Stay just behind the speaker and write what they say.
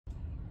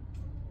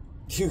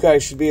you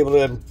guys should be able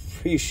to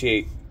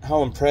appreciate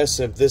how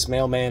impressive this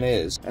mailman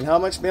is and how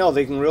much mail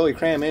they can really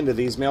cram into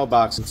these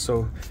mailboxes.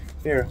 So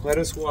here, let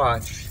us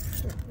watch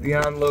the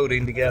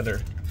unloading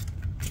together.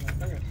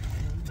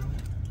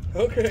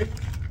 Okay.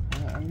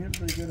 I'm getting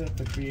pretty good at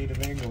the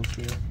creative angles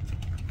here.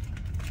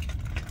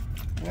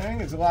 I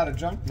think it's a lot of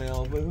junk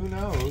mail, but who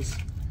knows?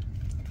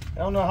 I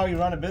don't know how you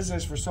run a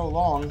business for so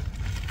long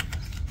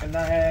and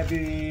not have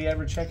you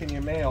ever checking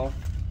your mail.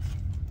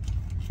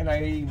 And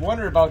I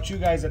wonder about you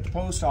guys at the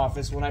post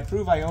office, when I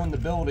prove I own the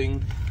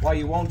building, why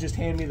you won't just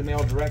hand me the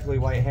mail directly,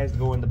 why it has to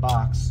go in the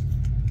box.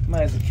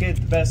 As a kid,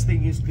 the best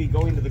thing used to be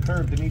going to the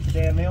curb to meet the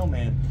damn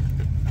mailman.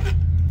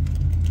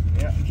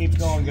 Yeah, keep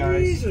going,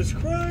 guys. Jesus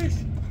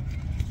Christ.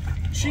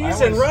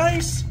 Cheese and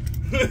rice?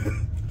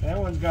 That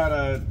one's got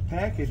a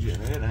package in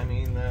it. I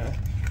mean,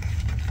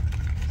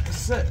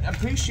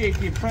 appreciate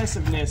the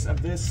impressiveness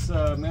of this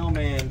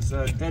mailman's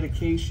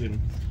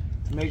dedication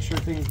to make sure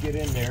things get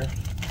in there.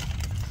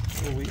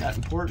 Oh, we got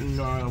important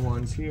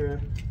ones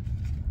here.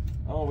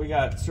 Oh, we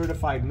got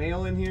certified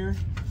mail in here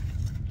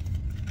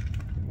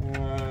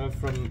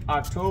from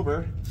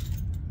October.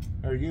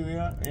 Are you?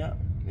 Yeah.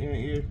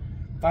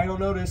 Final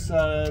notice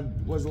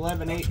was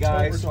 11/8,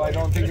 guys, so I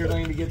don't think you're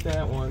going to get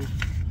that one.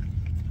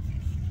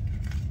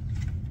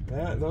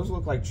 Yeah, those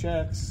look like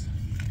checks.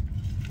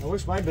 I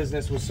wish my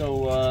business was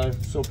so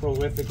so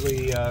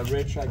prolifically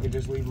rich I could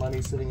just leave money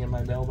sitting in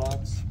my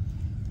mailbox.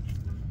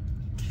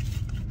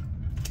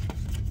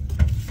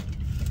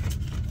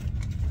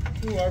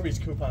 Ooh, Arby's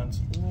coupons.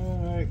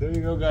 All right, there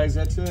you go, guys.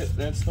 That's it.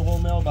 That's the whole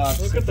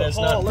mailbox. Look at the That's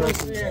haul. not Let me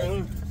see.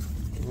 yeah,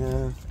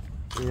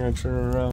 we're gonna turn around.